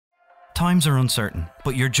Times are uncertain,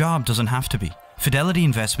 but your job doesn't have to be. Fidelity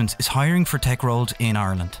Investments is hiring for tech roles in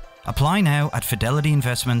Ireland. Apply now at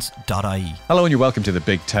fidelityinvestments.ie. Hello and you're welcome to the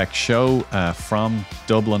Big Tech Show from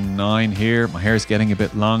Dublin 9 here. My hair's getting a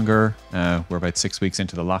bit longer. We're about 6 weeks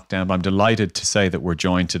into the lockdown, but I'm delighted to say that we're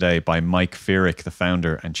joined today by Mike Feerick, the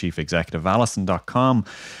founder and chief executive of Alison.com,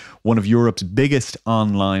 one of Europe's biggest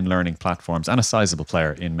online learning platforms and a sizable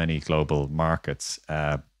player in many global markets.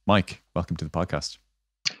 Mike, welcome to the podcast.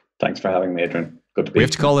 Thanks for having me, Adrian. Good to be We here.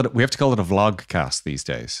 have to call it a vlogcast these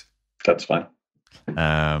days. That's fine.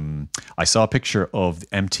 I saw a picture of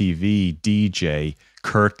MTV DJ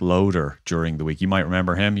Kurt Loder during the week. You might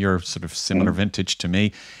remember him. You're sort of similar vintage to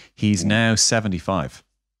me. He's now 75.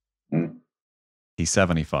 He's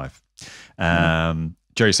 75.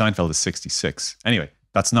 Jerry Seinfeld is 66. Anyway,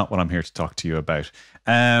 that's not what I'm here to talk to you about.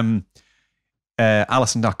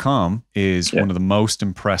 Alison.com is one of the most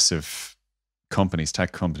impressive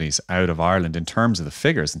tech companies out of Ireland in terms of the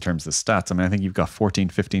figures, in terms of the stats. I mean, I think you've got 14,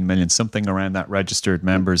 15 million, something around that registered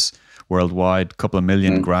members worldwide, a couple of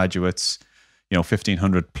million graduates,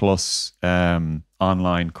 1,500 plus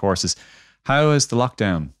online courses. How has the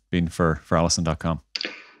lockdown been for Alison.com?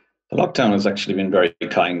 The lockdown has actually been very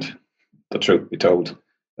kind, the truth be told.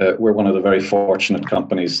 We're one of the very fortunate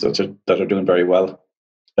companies that are doing very well.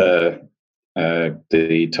 The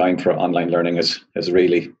time for online learning has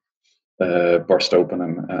really burst open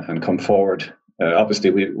and come forward.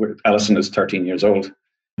 Obviously, Alison is 13 years old,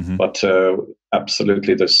 but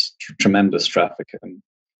absolutely there's tremendous traffic. And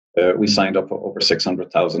we signed up over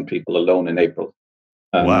 600,000 people alone in April.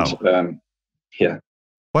 And, wow. Yeah.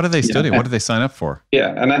 What are they studying? What do they sign up for?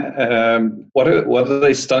 Yeah. And what are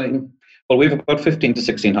they studying? Well, we have about 1,500 to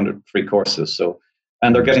 1,600 free courses.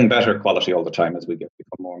 And they're getting better quality all the time as we become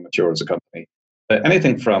more mature as a company.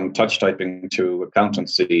 Anything from touch typing to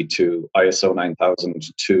accountancy to ISO 9000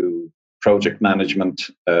 to project management.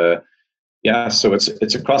 So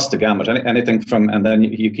it's across the gamut. Anything from, and then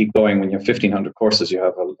you keep going when you have 1,500 courses, you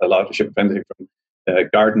have a lot of anything from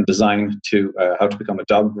garden design to how to become a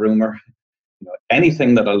dog groomer.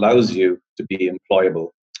 Anything that allows you to be employable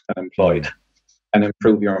and employed and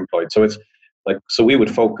improve your employed. So it's like, so we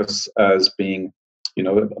would focus as being,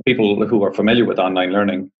 people who are familiar with online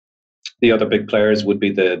learning. The other big players would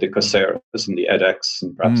be the Coursera's and the edX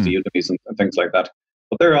and perhaps the Udemy's and things like that.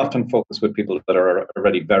 But they're often focused with people that are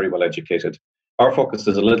already very well educated. Our focus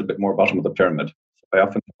is a little bit more bottom of the pyramid. So I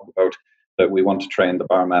often talk about that we want to train the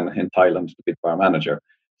barman in Thailand to be the bar manager.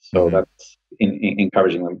 So that's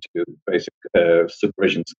encouraging them to do basic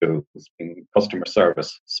supervision skills, in customer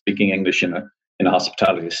service, speaking English in a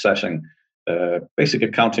hospitality setting, basic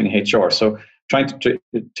accounting, HR. So trying to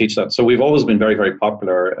teach that. So we've always been very, very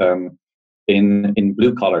popular in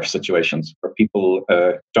blue-collar situations where people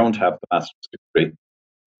don't have the master's degree.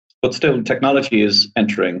 But still, technology is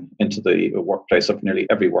entering into the workplace of nearly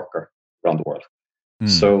every worker around the world.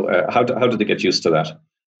 So how do they get used to that?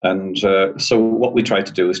 And so what we try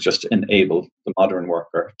to do is just enable the modern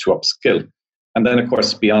worker to upskill. And then, of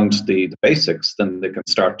course, beyond the basics, then they can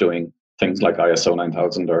start doing things like ISO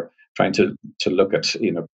 9000 or trying to look at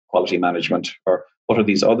quality management, or what are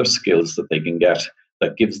these other skills that they can get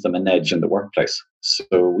that gives them an edge in the workplace.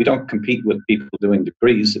 So we don't compete with people doing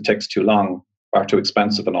degrees. It takes too long, far too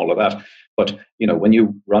expensive and all of that. But, when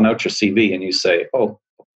you run out your CV and you say, oh,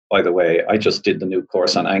 by the way, I just did the new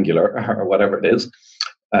course on Angular or whatever it is.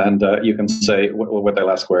 And you can say, well, they'll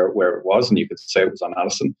ask where it was. And you could say it was on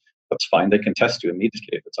Alison. That's fine. They can test you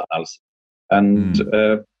immediately if it's on Alison. And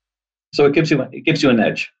so it gives you an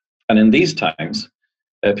edge. And in these times,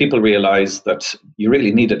 people realize that you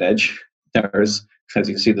really need an edge. There's, as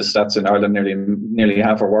you see the stats in Ireland, nearly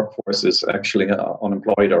half our workforce is actually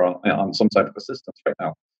unemployed or on some type of assistance right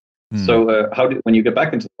now. So when you get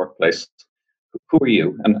back into the workplace, who are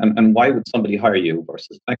you and why would somebody hire you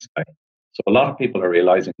versus the next guy? So a lot of people are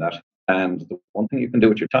realizing that. And the one thing you can do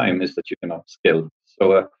with your time is that you can upskill.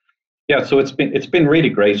 So so it's been really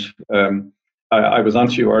great. I was on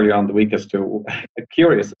to you earlier on the week as to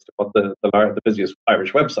curious as to what the busiest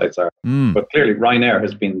Irish websites are. But clearly Ryanair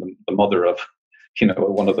has been the mother of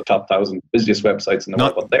one of the top 1,000 busiest websites in the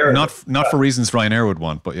world. But they're not for reasons Ryanair would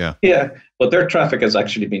want, but yeah. Yeah, but their traffic has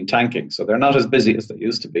actually been tanking, so they're not as busy as they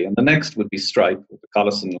used to be. And the next would be Stripe with the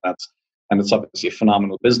Collison lads, and it's obviously a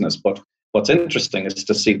phenomenal business. But what's interesting is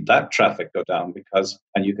to see that traffic go down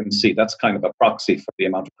and you can see that's kind of a proxy for the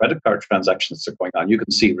amount of credit card transactions that are going on. You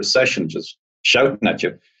can see recession just shouting at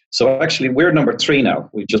you. So actually, we're number 3 now.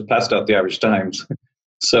 We just passed out the Irish Times.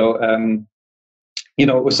 So,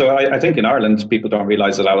 I think in Ireland, people don't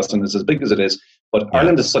realize that Alison is as big as it is. But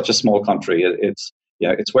Ireland is such a small country. It's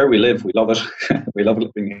yeah, it's where we live. We love it. We love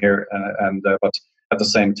living here, but at the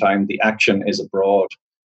same time, the action is abroad,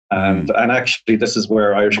 and actually, this is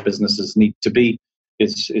where Irish businesses need to be.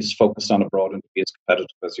 Is focused on abroad and to be as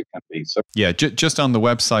competitive as you can be. So yeah, just on the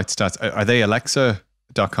website stats, are they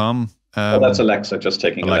Alexa.com? That's Alexa. Just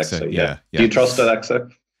taking Alexa. Yeah. Do you trust Alexa?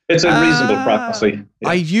 It's a reasonable proxy. Yeah.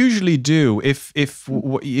 I usually do. If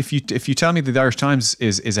you tell me that the Irish Times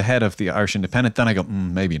is ahead of the Irish Independent, then I go,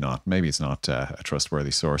 maybe not. Maybe it's not a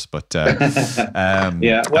trustworthy source. But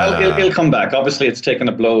yeah, well, it'll come back. Obviously, it's taken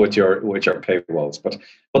a blow with your paywalls, but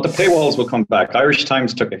the paywalls will come back. Irish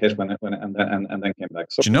Times took a hit when and then came back.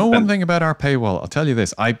 So do you know one thing about our paywall? I'll tell you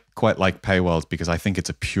this. I quite like paywalls because I think it's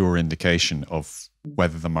a pure indication of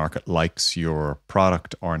whether the market likes your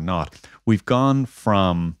product or not. We've gone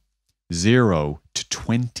from 0 to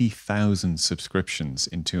 20,000 subscriptions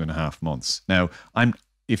in 2.5 months. Now,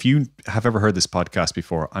 if you have ever heard this podcast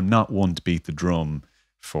before, I'm not one to beat the drum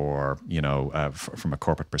for, from a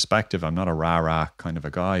corporate perspective. I'm not a rah-rah kind of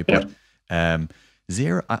a guy, but I'm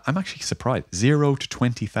actually surprised. 0 to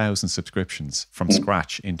 20,000 subscriptions from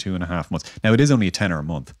scratch in 2.5 months. Now, it is only a tenner a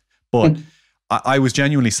month, but I was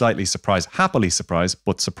genuinely slightly surprised, happily surprised,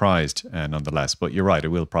 but surprised nonetheless. But you're right, it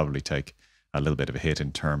will probably take a little bit of a hit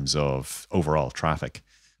in terms of overall traffic,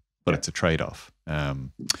 but it's a trade-off.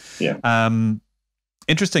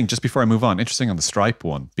 Interesting, just before I move on, interesting on the Stripe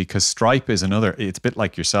one, because Stripe is it's a bit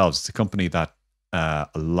like yourselves. It's a company that a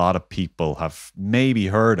lot of people have maybe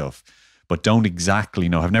heard of, but don't exactly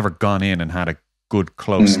know, have never gone in and had a good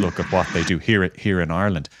close look at what they do here in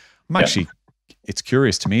Ireland. It's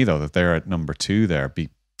curious to me, though, that they're at number 2 there,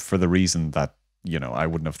 for the reason that, I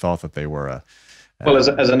wouldn't have thought that they were a... Well, as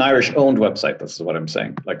an Irish-owned website, this is what I'm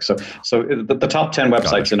saying. So the top 10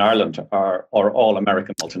 websites in Ireland are all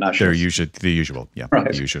American multinationals. They're usually the usual, yeah.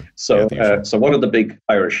 Right. The usual. So, so what are the big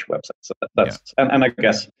Irish websites? So and I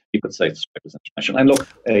guess you could say Stripe is international. And look,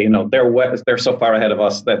 they're so far ahead of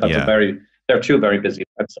us that they're 2 very busy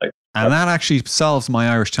websites. And that actually solves my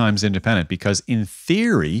Irish Times Independent, because in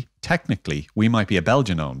theory, technically, we might be a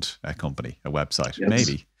Belgian-owned company, a website,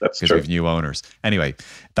 maybe, because we have new owners. Anyway,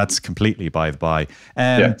 that's completely by the by.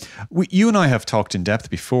 You and I have talked in depth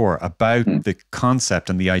before about the concept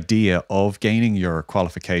and the idea of gaining your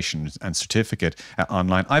qualifications and certificate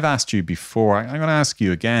online. I've asked you before, I'm going to ask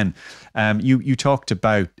you again. You talked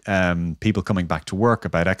about people coming back to work,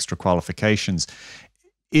 about extra qualifications.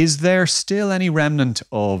 Is there still any remnant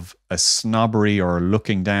of a snobbery or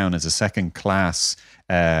looking down as a second-class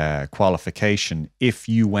qualification if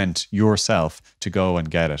you went yourself to go and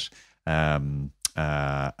get it and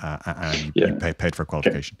you paid for a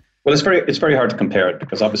qualification? Okay. Well, it's very hard to compare it,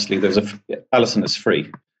 because obviously Alison is free,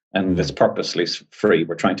 and it's purposely free.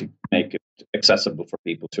 We're trying to make it accessible for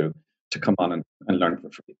people to come on and learn for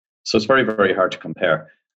free. So it's very, very hard to compare.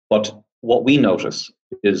 But what we notice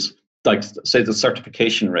is, like, say, the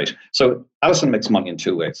certification rate. So Alison makes money in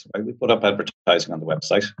 2 ways. Right? We put up advertising on the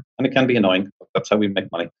website, and it can be annoying, but that's how we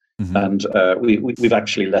make money. And we've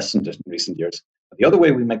actually lessened it in recent years. The other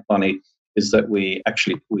way we make money is that we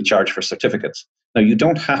charge for certificates. Now, you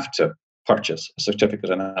don't have to purchase a certificate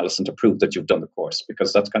in Alison to prove that you've done the course,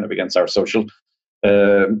 because that's kind of against our social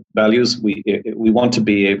values. We want to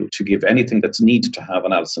be able to give anything that's needed to have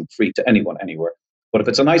an Alison free to anyone, anywhere. But if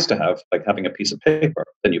it's a nice to have, like having a piece of paper,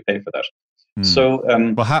 then you pay for that. So,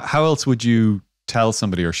 well, how else would you tell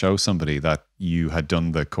somebody or show somebody that you had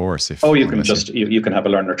done the course? You can you can have a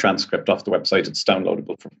learner transcript off the website. It's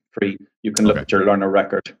downloadable for free. You can look at your learner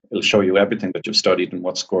record. It'll show you everything that you've studied and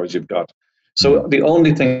what scores you've got. So the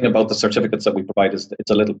only thing about the certificates that we provide is that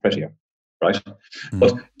it's a little prettier, right?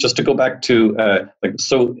 But just to go back to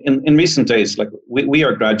in recent days, like we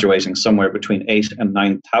are graduating somewhere between 8,000 and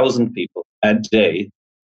 9,000 people a day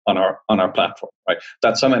on our platform, right?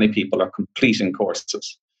 That's how many people are completing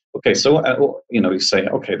courses. Okay, so you say,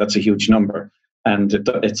 okay, that's a huge number, and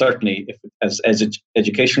it certainly, as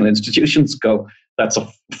educational institutions go, that's a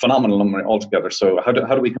phenomenal number altogether. So how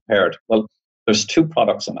do we compare it? Well, there's 2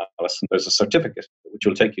 products on Alison. There's a certificate, which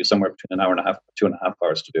will take you somewhere between an hour and a half to 2.5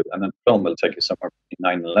 hours to do, and then Diploma will take you somewhere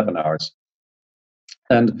between 9 and 11 hours.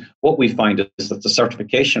 And what we find is that the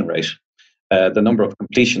certification rate, the number of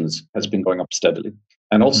completions, has been going up steadily,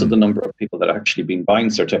 and also the number of people that are actually been buying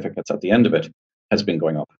certificates at the end of it has been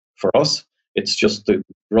going up. For us, it's just the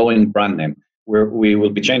growing brand name. We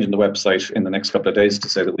will be changing the website in the next couple of days to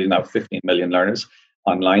say that we now have 15 million learners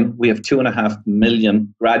online. We have 2.5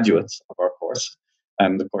 million graduates of our course.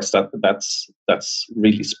 And of course, that's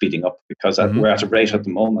really speeding up, because we're at a rate at the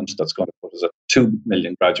moment that's going to put us at 2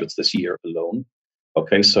 million graduates this year alone.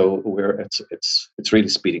 Okay, so it's really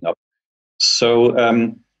speeding up.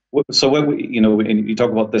 So So when when you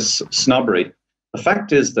talk about this snobbery, the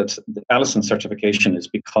fact is that the Allison certification is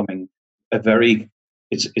becoming a very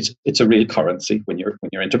it's a real currency when you're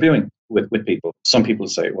interviewing with people. Some people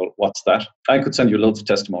say, well, what's that? I could send you loads of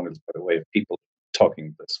testimonials, by the way, of people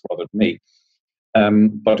talking this rather than me.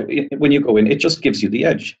 But when you go in, it just gives you the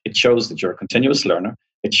edge. It shows that you're a continuous learner.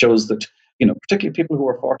 It shows that, particularly people who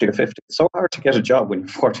are 40 or 50, it's so hard to get a job when you're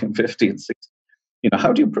 40 and 50 and 60.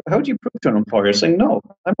 How do you prove to an employer saying, no,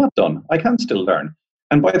 I'm not done. I can still learn.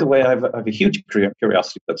 And by the way, I have a huge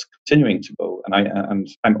curiosity that's continuing to go, and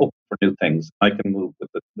I'm open for new things. I can move with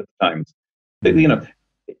the times.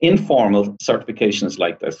 Informal certifications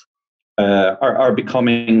like this are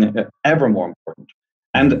becoming ever more important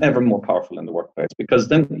and ever more powerful in the workplace, because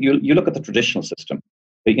then you look at the traditional system.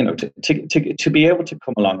 To be able to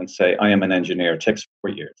come along and say, I am an engineer, takes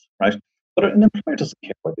 4 years, right? But an employer doesn't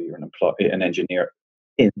care whether you're an engineer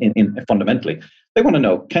in fundamentally. They want to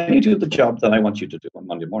know, can you do the job that I want you to do on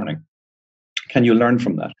Monday morning? Can you learn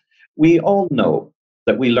from that? We all know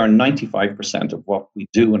that we learn 95% of what we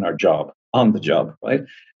do in our job on the job, right?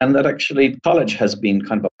 And that actually college has been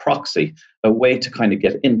kind of a proxy, a way to kind of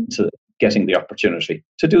get into getting the opportunity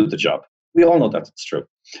to do the job. We all know that it's true.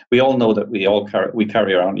 We all know that we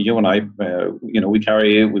carry around, you and I,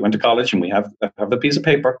 we went to college and we have a piece of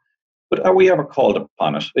paper, but are we ever called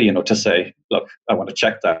upon it, to say, look, I want to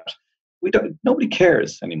check that? Nobody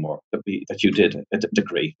cares anymore that you did a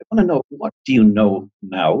degree. They want to know, what do you know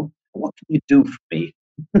now? What can you do for me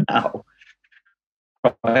now?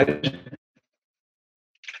 Right?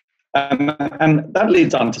 And that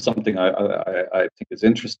leads on to something I think is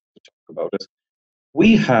interesting to talk about. Is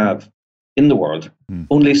we have in the world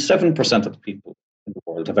only 7% of the people in the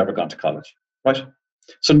world have ever gone to college, right?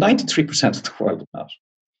 So 93% of the world have not.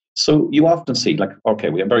 So you often see, like, okay,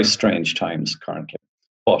 we have very strange times currently,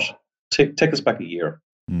 but take us back a year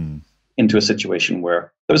into a situation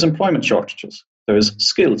where there's employment shortages, there's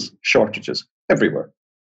skills shortages everywhere.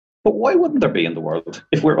 But why wouldn't there be in the world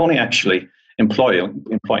if we're only actually employing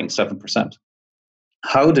 7%?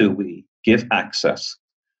 How do we give access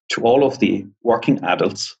to all of the working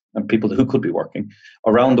adults and people who could be working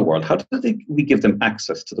around the world? How do we give them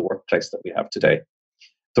access to the workplace that we have today?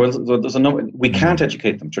 There's a number. We can't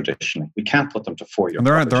educate them traditionally. We can't put them to 4 years. And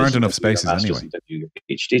there aren't enough spaces anyway. Your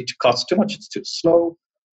PhD. It costs too much. It's too slow.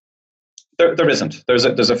 There isn't. There's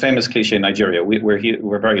a famous cliche in Nigeria.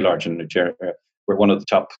 We're very large in Nigeria. We're one of the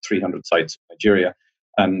top 300 sites in Nigeria,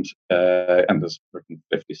 and there's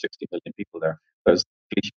 50, 60 million people there. There's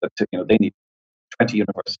a cliche that they need 20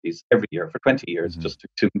 universities every year for 20 years just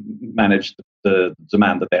to manage the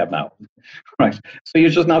demand that they have now, right? So you're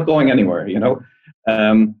just not going anywhere,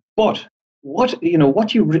 But what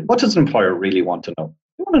does an employer really want to know?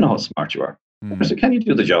 They want to know how smart you are. So can you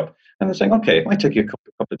do the job? And they're saying, okay, it might take you a couple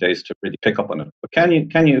of days to really pick up on it, but can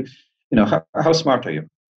you, how smart are you?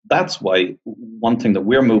 That's why one thing that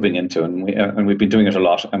we're moving into, and we've been doing it a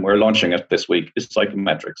lot, and we're launching it this week, is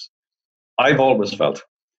psychometrics. I've always felt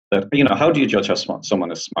that, how do you judge how smart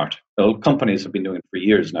someone is smart? Well, companies have been doing it for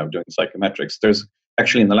years now, doing psychometrics. There's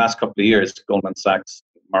actually, in the last couple of years, Goldman Sachs,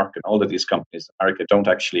 Mark, and all of these companies in America don't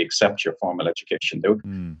actually accept your formal education.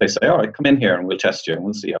 They say, all right, come in here and we'll test you and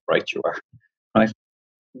we'll see how bright you are, right?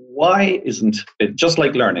 Why isn't it just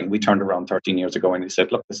like learning? We turned around 13 years ago and we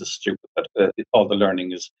said, look, this is stupid, that all the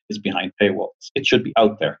learning is behind paywalls. It should be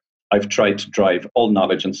out there. I've tried to drive all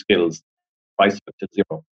knowledge and skills, price it to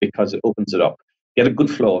zero, because it opens it up. Get a good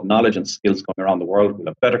flow of knowledge and skills going around the world. We'll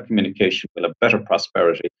have better communication. We'll have better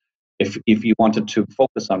prosperity. If you wanted to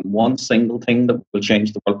focus on one single thing that will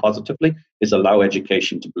change the world positively, is allow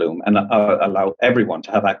education to bloom and allow everyone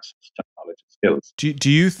to have access to knowledge and skills. Do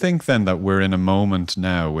you think then that we're in a moment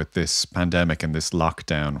now with this pandemic and this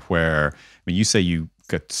lockdown where, you say you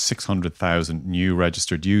got 600,000 new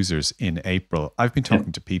registered users in April. I've been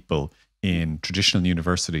talking to people in traditional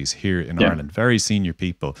universities here in Ireland, very senior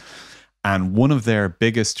people. And one of their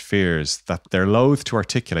biggest fears that they're loath to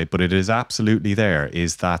articulate, but it is absolutely there,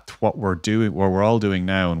 is that what we're all doing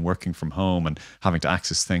now and working from home and having to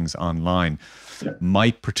access things online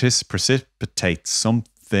might precipitate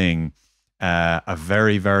something, a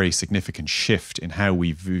very, very significant shift in how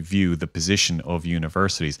we view the position of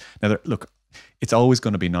universities. Now, look, it's always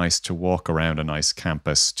going to be nice to walk around a nice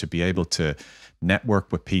campus, to be able to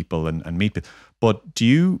network with people and meet people. But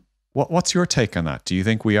what's your take on that? Do you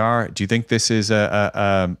think this is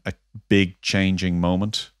a big changing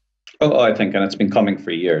moment? Oh, I think, and it's been coming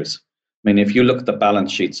for years. If you look at the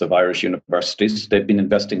balance sheets of Irish universities, they've been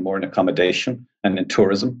investing more in accommodation and in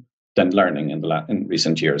tourism than learning in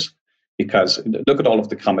recent years. Because look at all of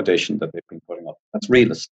the accommodation that they've been putting up. That's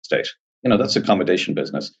real estate. That's accommodation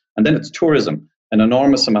business. And then it's tourism. An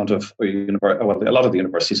enormous amount of, a lot of the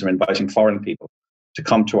universities are inviting foreign people to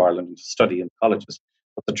come to Ireland and to study in colleges.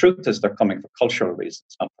 But the truth is they're coming for cultural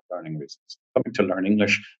reasons, not for learning reasons. They're coming to learn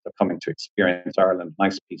English. They're coming to experience Ireland,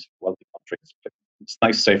 nice, peaceful, wealthy country. It's a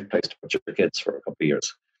nice, safe place to put your kids for a couple of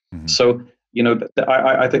years. Mm-hmm. So,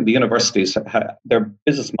 I think the universities, their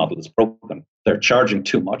business model is broken. They're charging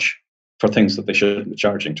too much for things that they shouldn't be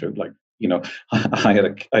charging to. Like, I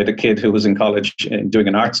had a kid who was in college doing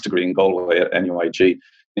an arts degree in Galway at NUIG,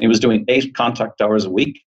 and he was doing 8 contact hours a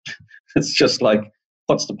week. It's just like,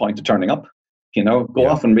 what's the point of turning up? Go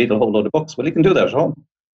off and read a whole load of books. Well, you can do that at home.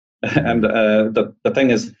 And the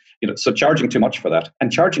thing is, so charging too much for that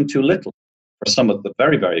and charging too little for some of the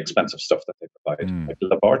very, very expensive stuff that they provide, like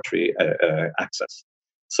laboratory access.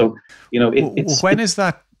 So, it's... When is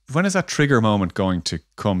that trigger moment going to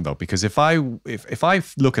come, though? Because if I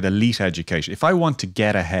look at elite education, if I want to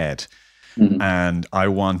get ahead, and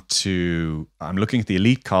I'm looking at the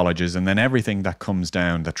elite colleges and then everything that comes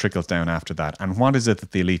down, that trickles down after that. And what is it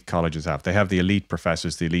that the elite colleges have? They have the elite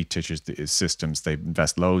professors, the elite teachers, the systems. They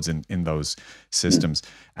invest loads in those systems.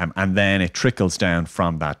 And then it trickles down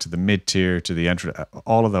from that to the mid-tier, to the entry,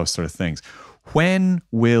 all of those sort of things. When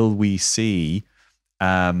will we see,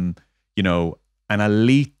 an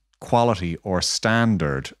elite quality or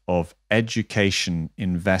standard of education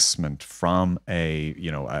investment from a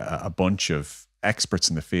bunch of experts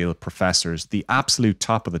in the field, professors, the absolute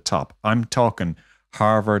top of the top? I'm talking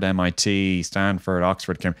Harvard, MIT, Stanford,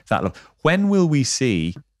 Oxford, Cambridge, that level. When will we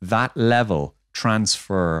see that level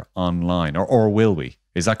transfer online, or will we?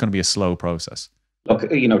 Is that going to be a slow process? Look,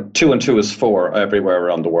 2 and 2 is 4 everywhere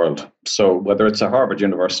around the world. So whether it's a Harvard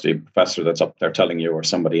University professor that's up there telling you, or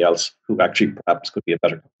somebody else who actually perhaps could be a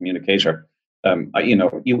better communicator,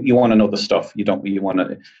 you want to know the stuff. You want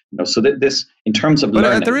to, so this in terms of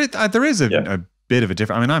learning. But there is a bit of a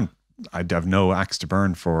difference. I mean, I have no axe to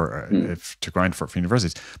burn to grind for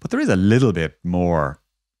universities, but there is a little bit more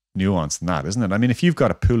nuance than that, isn't it? I mean, if you've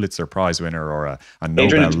got a Pulitzer Prize winner or a Nobel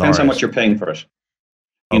Adrian, it depends laureate, how much you're paying for it.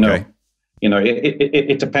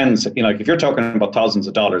 It depends. Like if you're talking about thousands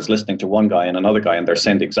of dollars listening to one guy and another guy, and they're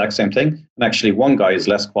saying the exact same thing, and actually one guy is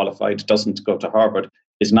less qualified, doesn't go to Harvard,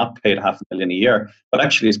 is not paid $500,000 a year, but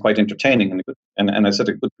actually is quite entertaining and I said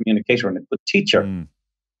a good communicator and a good teacher.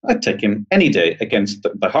 I'd take him any day against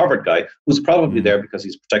the Harvard guy, who's probably there because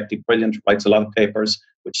he's particularly brilliant, writes a lot of papers,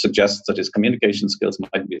 which suggests that his communication skills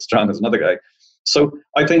might be as strong as another guy. So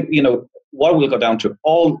I think, what we'll go down to,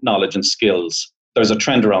 all knowledge and skills, there's a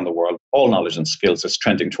trend around the world, all knowledge and skills is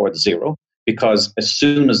trending towards zero, because as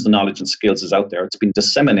soon as the knowledge and skills is out there, it's been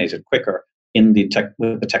disseminated quicker with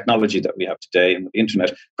the technology that we have today and with the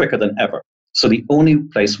internet, quicker than ever. So the only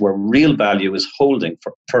place where real value is holding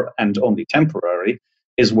for and only temporary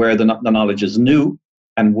is where the knowledge is new,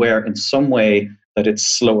 and where in some way that it's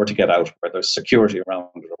slower to get out, where there's security around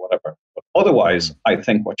it or whatever. But otherwise, I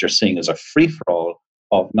think what you're seeing is a free-for-all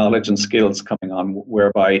of knowledge and skills coming on,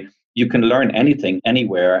 whereby you can learn anything,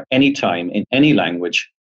 anywhere, anytime, in any language.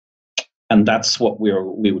 And that's what we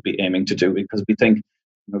would be aiming to do, because we think,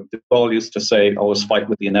 the Paul used to say, always fight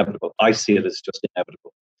with the inevitable. I see it as just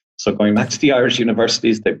inevitable. So going back to the Irish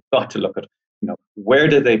universities, they've got to look at, where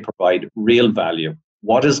do they provide real value?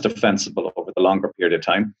 What is defensible over the longer period of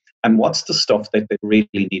time? And what's the stuff that they really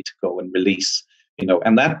need to go and release?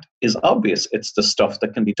 And that is obvious. It's the stuff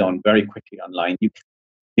that can be done very quickly online.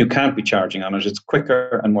 You can't be charging on it. It's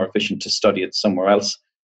quicker and more efficient to study it somewhere else.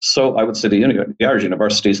 So I would say the Irish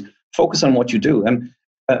universities focus on what you do and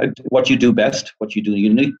what you do best, what you do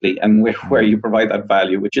uniquely, and where you provide that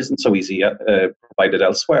value, which isn't so easy provided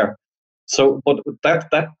elsewhere. So, but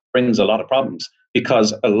that brings a lot of problems,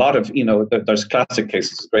 because a lot of, there's classic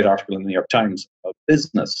cases, a great article in the New York Times about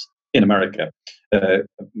business in America.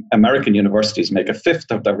 American universities make 1/5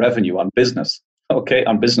 of their revenue on business.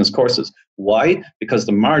 On business courses. Why? Because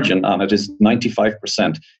the margin on it is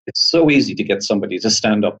 95%. It's so easy to get somebody to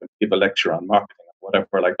stand up and give a lecture on marketing or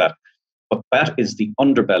whatever like that. But that is the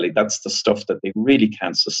underbelly. That's the stuff that they really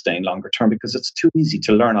can't sustain longer term, because it's too easy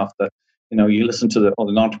to learn off the, you listen to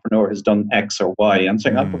an entrepreneur has done X or Y, and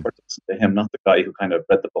saying, I prefer to listen to him, not the guy who kind of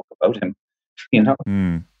read the book about him,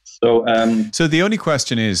 So the only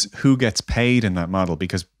question is who gets paid in that model,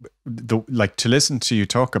 because to listen to you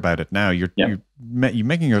talk about it now, you're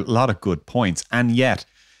making a lot of good points, and yet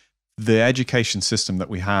the education system that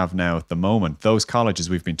we have now at the moment, those colleges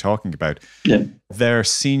we've been talking about, their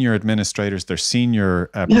senior administrators, their senior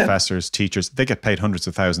professors, teachers, they get paid hundreds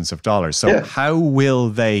of thousands of dollars. So how will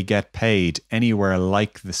they get paid anywhere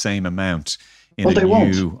like the same amount? They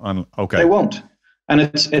won't. They won't. And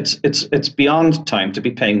it's beyond time to be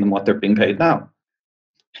paying them what they're being paid now.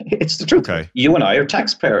 It's the truth. Okay. You and I are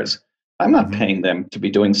taxpayers. I'm not paying them to be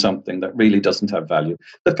doing something that really doesn't have value.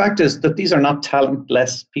 The fact is that these are not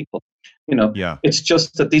talentless people. Yeah. It's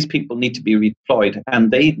just that these people need to be redeployed,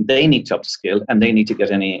 and they need to upskill, and they need to get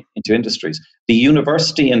into industries. The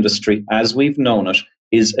university industry, as we've known it,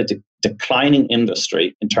 is a declining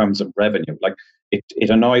industry in terms of revenue. Like it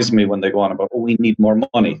annoys me when they go on about, we need more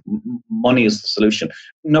money. Money is the solution.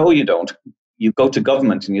 No, you don't. You go to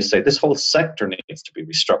government and you say this whole sector needs to be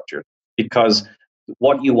restructured, because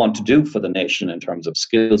what you want to do for the nation in terms of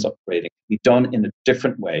skills upgrading be done in a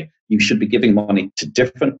different way. You should be giving money to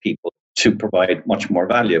different people to provide much more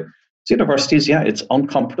value. So universities, yeah, it's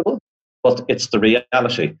uncomfortable, but it's the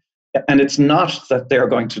reality. And it's not that they're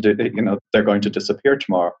going to disappear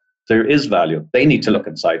tomorrow. There is value. They need to look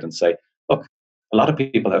inside and say, look, a lot of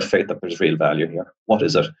people have faith that there's real value here. What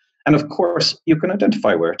is it? And of course, you can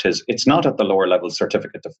identify where it is. It's not at the lower level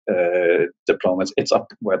certificate diplomas. It's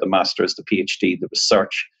up where the master's, the PhD, the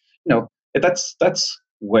research. That's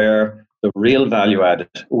where the real value added,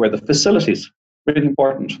 where the facilities, really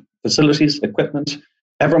important. Facilities, equipment,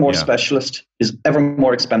 ever more specialist, is ever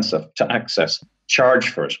more expensive to access. Charge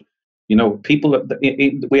for it. People.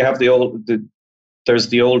 We have there's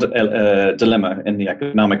the old dilemma in the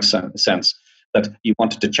economic sense that you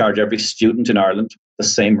wanted to charge every student in Ireland the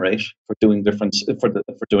same rate for doing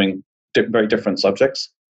very different subjects.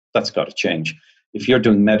 That's got to change. If you're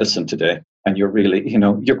doing medicine today and you're really,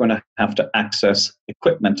 you're going to have to access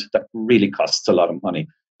equipment that really costs a lot of money.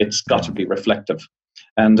 It's got to be reflective.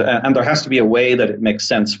 And there has to be a way that it makes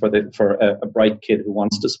sense for a bright kid who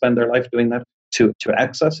wants to spend their life doing that to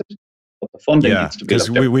access it. But the funding needs to be because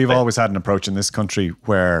we've always had an approach in this country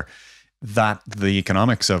where the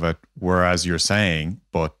economics of it were, as you're saying,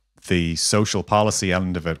 but the social policy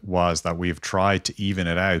element of it was that we've tried to even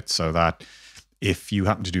it out so that if you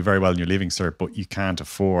happen to do very well in your leaving cert, but you can't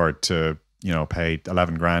afford to, pay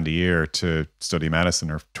 11 grand a year to study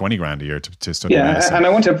medicine, or 20 grand a year to study medicine. And I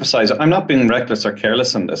want to emphasize, I'm not being reckless or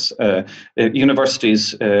careless in this.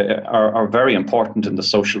 Universities are very important in the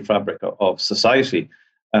social fabric of society.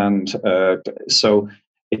 And so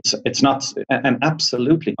it's not, and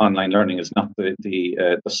absolutely online learning is not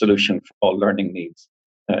the solution for all learning needs.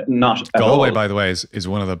 Not at Galway, all. by the way, is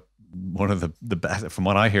one of the best. From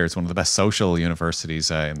what I hear, it's one of the best social universities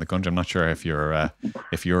in the country. I'm not sure if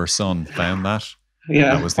your son found that.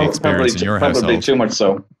 Yeah, that was the experience in your household. Probably too much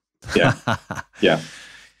so. Yeah,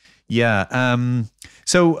 yeah.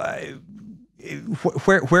 So,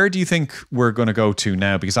 where do you think we're going to go to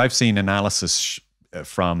now? Because I've seen analysis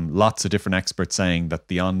from lots of different experts saying that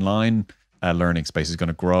the online learning space is going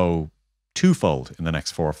to grow twofold in the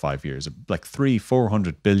next 4 or 5 years, like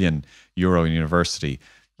 300-400 billion euro in university.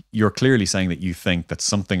 You're clearly saying that you think that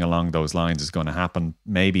something along those lines is going to happen.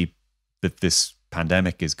 Maybe that this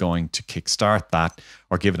pandemic is going to kickstart that,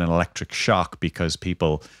 or give it an electric shock because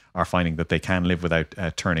people are finding that they can live without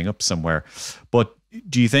turning up somewhere. But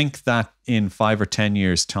do you think that in 5 or 10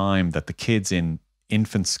 years' time that the kids in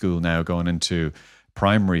infant school now going into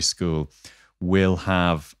primary school will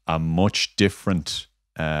have a much different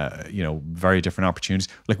very different opportunities?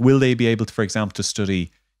 Like, will they be able to, for example, to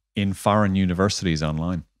study in foreign universities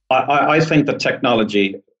online? I think that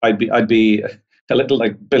technology, I'd be a little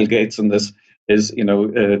like Bill Gates in this, is,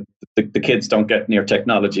 the kids don't get near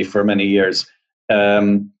technology for many years.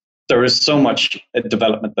 There is so much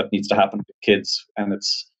development that needs to happen with kids, and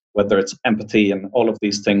whether it's empathy and all of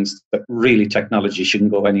these things that really technology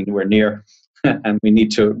shouldn't go anywhere near. And we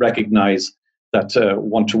need to recognize that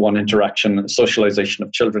one-to-one interaction, socialization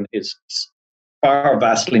of children is far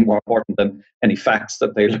vastly more important than any facts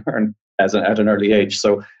that they learn at an early age.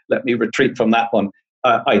 So let me retreat from that one.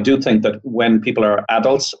 I do think that when people are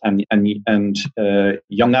adults and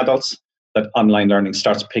young adults, that online learning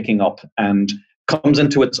starts picking up and comes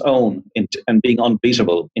into its own and being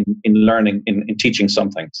unbeatable in learning, in teaching some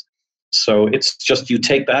things. So it's just, you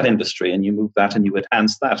take that industry and you move that and you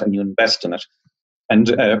enhance that and you invest in it. And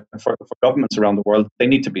for governments around the world, they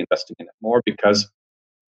need to be investing in it more, because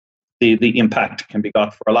the impact can be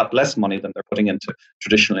got for a lot less money than they're putting into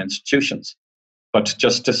traditional institutions. But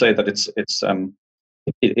just to say that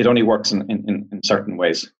it only works in certain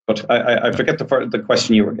ways. But I forget the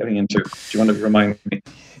question you were getting into. Do you want to remind me?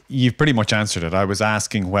 You've pretty much answered it. I was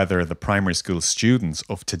asking whether the primary school students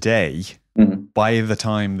of today, by the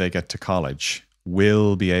time they get to college,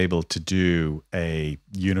 will be able to do a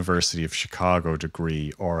University of Chicago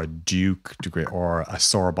degree or a Duke degree or a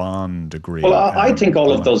Sorbonne degree. Well, I think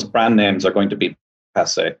all of those brand names are going to be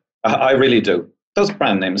passé. I really do. those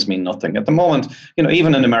brand names mean nothing at the moment.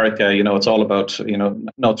 Even in America, it's all about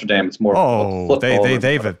Notre Dame. It's more about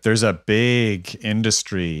football. There's a big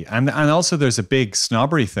industry, and also there's a big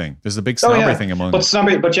snobbery thing. There's a big snobbery thing among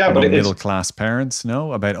middle class parents.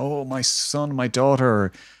 About my son, my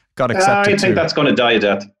daughter got accepted. I think that's going to die a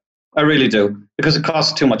death. I really do, because it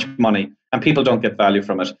costs too much money and people don't get value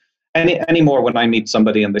from it. Anymore when I meet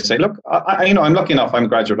somebody and they say, look, I'm lucky enough, I'm a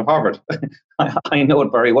graduate of Harvard. I know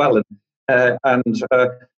it very well. I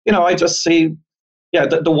just see,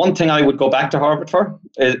 the one thing I would go back to Harvard for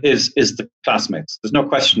is the classmates. There's no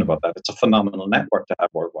question about that. It's a phenomenal network to have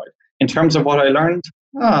worldwide. In terms of what I learned,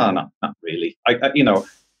 not really.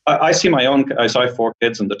 I see my own, I have 4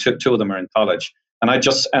 kids and the two of them are in college,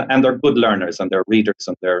 and they're good learners and they're readers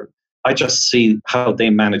and I just see how they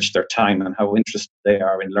manage their time and how interested they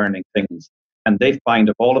are in learning things. And they find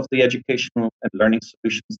of all of the educational and learning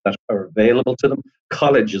solutions that are available to them,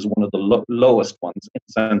 college is one of the lowest ones in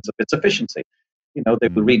the sense of its efficiency. They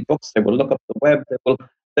will read books, they will look up the web,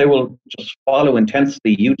 they will just follow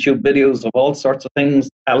intensely YouTube videos of all sorts of things,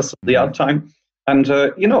 Alice at the odd time. And,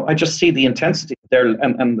 I just see the intensity of their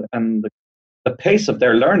and the pace of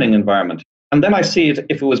their learning environment. And then I see it,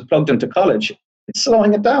 if it was plugged into college, it's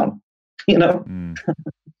slowing it down.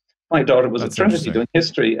 My daughter was at Trinity doing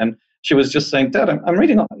history, and she was just saying, Dad, I'm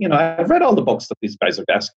reading, I've read all the books that these guys are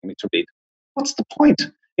asking me to read. What's the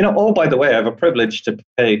point? By the way, I have a privilege to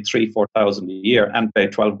pay $3,000-4,000 a year and pay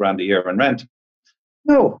 $12,000 a year in rent.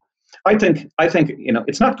 No, I think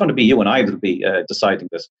it's not going to be you and I that'll be deciding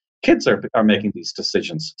this. Kids are making these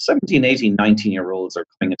decisions. 17, 18, 19-year-olds are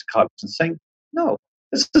coming into college and saying, no,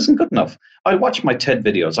 this isn't good enough. I'll watch my TED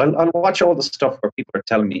videos. I'll watch all the stuff where people are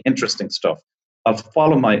telling me interesting stuff. I'll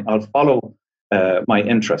follow my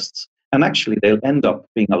interests, and actually they'll end up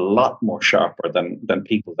being a lot more sharper than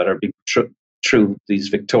people that are being through these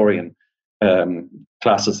Victorian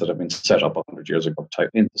classes that have been set up 100 years ago, type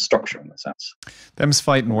in the structure in a sense. Them's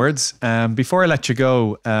fighting words. Before I let you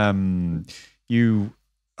go, you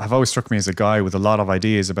have always struck me as a guy with a lot of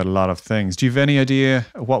ideas about a lot of things. Do you have any idea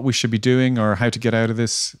what we should be doing or how to get out of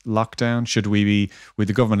this lockdown? Would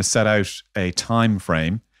the government have set out a time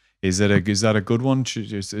frame? Is that a good one?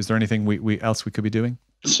 Is there anything else we could be doing?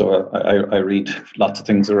 So I read lots of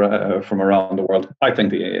things from around the world. I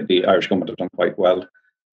think the Irish government have done quite well.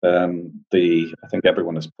 I think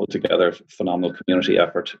everyone has pulled together a phenomenal community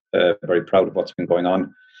effort. Very proud of what's been going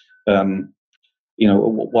on.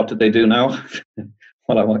 What did they do now?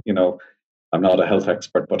 Well, I'm not a health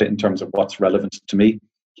expert, but in terms of what's relevant to me,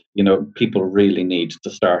 people really need to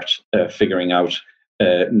start figuring out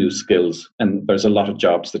new skills. And there's a lot of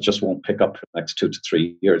jobs that just won't pick up for the next 2 to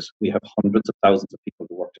 3 years. We have hundreds of thousands of people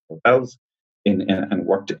who worked in hotels and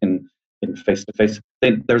worked in face-to-face.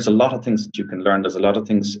 There's a lot of things that you can learn. There's a lot of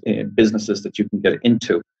things in businesses that you can get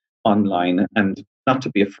into online, and not to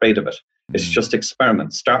be afraid of it. It's just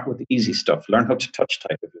experiment. Start with the easy stuff. Learn how to touch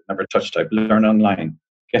type. If you've never touch type, learn online.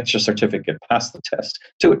 Get your certificate. Pass the test.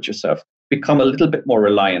 Do it yourself. Become a little bit more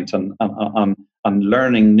reliant on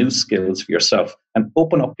learning new skills for yourself, and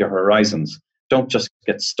open up your horizons. Don't just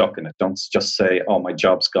get stuck in it. Don't just say, oh, my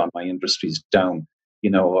job's gone. My industry's down.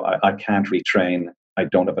 I can't retrain. I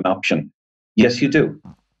don't have an option. Yes, you do.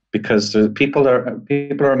 Because people are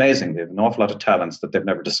amazing. They have an awful lot of talents that they've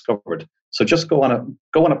never discovered. So just go on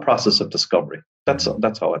a process of discovery. That's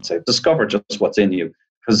all I'd say. Discover just what's in you,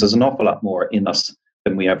 because there's an awful lot more in us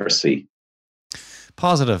than we ever see.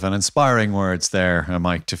 Positive and inspiring words there,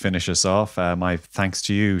 Mike, to finish us off. My thanks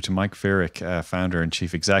to you, to Mike Feerick, founder and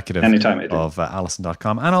chief executive of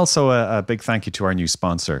Allison.com. And also a big thank you to our new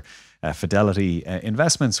sponsor, Fidelity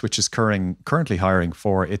Investments, which is currently hiring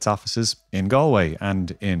for its offices in Galway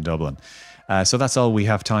and in Dublin. So that's all we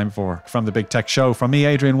have time for from the Big Tech Show. From me,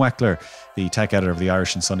 Adrian Weckler, the tech editor of the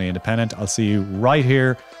Irish and Sunday Independent. I'll see you right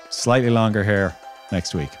here, slightly longer hair,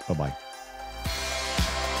 next week. Bye-bye.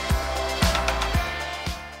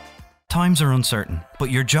 Times are uncertain,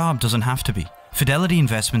 but your job doesn't have to be. Fidelity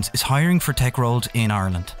Investments is hiring for tech roles in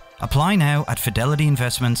Ireland. Apply now at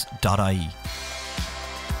fidelityinvestments.ie.